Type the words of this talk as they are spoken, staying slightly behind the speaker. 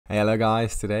Hey, hello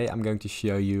guys, today I'm going to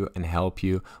show you and help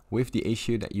you with the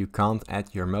issue that you can't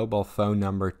add your mobile phone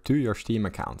number to your Steam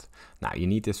account. Now you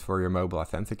need this for your mobile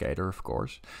authenticator, of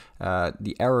course.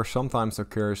 The error sometimes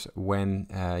occurs when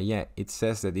it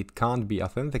says that it can't be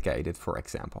authenticated, for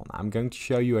example. Now I'm going to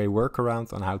show you a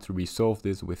workaround on how to resolve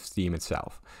this with Steam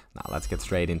itself. Now let's get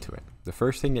straight into it. The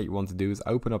first thing that you want to do is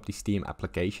open up the Steam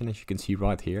application, as you can see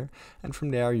right here, and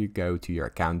from there you go to your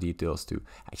account details to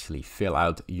actually fill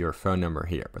out your phone number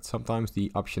here. But sometimes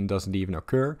the option doesn't even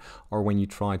occur, or when you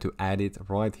try to add it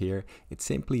right here, it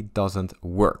simply doesn't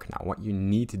work. Now what you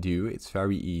need to do, it's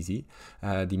very easy.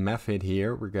 The method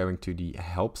here, we're going to the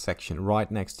help section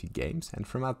right next to games, and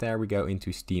from out there we go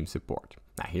into Steam support.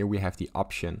 Now here we have the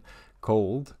option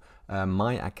called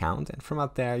my account, and from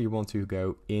out there you want to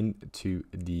go into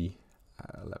the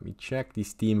let me check, the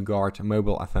Steam Guard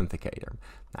mobile authenticator.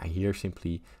 Now here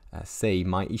simply say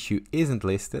my issue isn't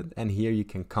listed, and here you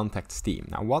can contact Steam.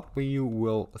 Now what you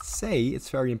will say, it's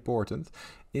very important,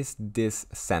 is this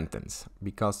sentence,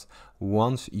 because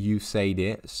once you say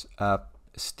this,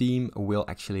 Steam will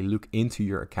actually look into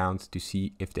your account to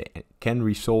see if they can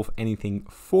resolve anything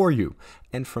for you,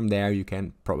 and from there you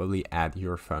can probably add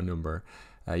your phone number.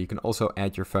 You can also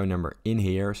add your phone number in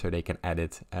here so they can add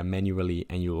it manually,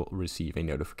 and you will receive a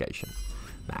notification.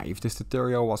 Now, if this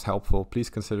tutorial was helpful, please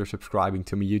consider subscribing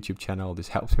to my YouTube channel. This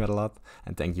helps me out a lot,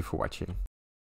 and thank you for watching.